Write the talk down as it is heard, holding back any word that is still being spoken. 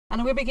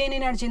And we begin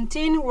in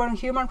Argentina, where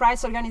human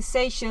rights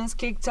organizations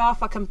kicked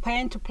off a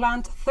campaign to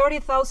plant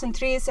 30,000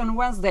 trees on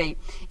Wednesday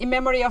in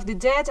memory of the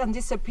dead and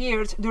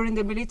disappeared during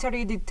the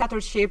military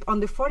dictatorship on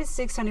the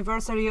 46th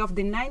anniversary of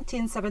the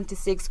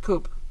 1976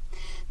 coup.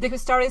 The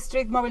historic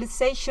strict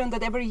mobilization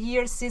that every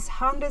year sees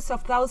hundreds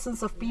of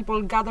thousands of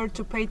people gathered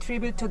to pay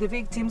tribute to the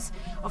victims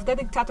of the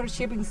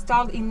dictatorship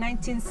installed in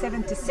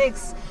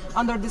 1976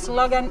 under the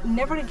slogan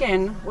 "Never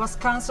Again" was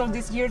cancelled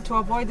this year to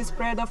avoid the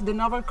spread of the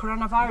novel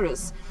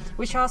coronavirus,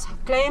 which has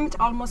claimed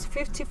almost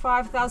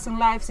 55,000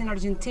 lives in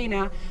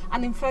Argentina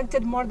and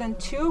infected more than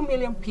 2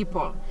 million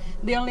people.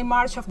 The only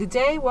march of the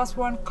day was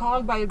one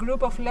called by a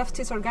group of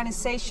leftist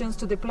organizations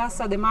to the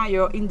Plaza de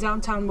Mayo in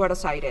downtown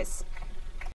Buenos Aires.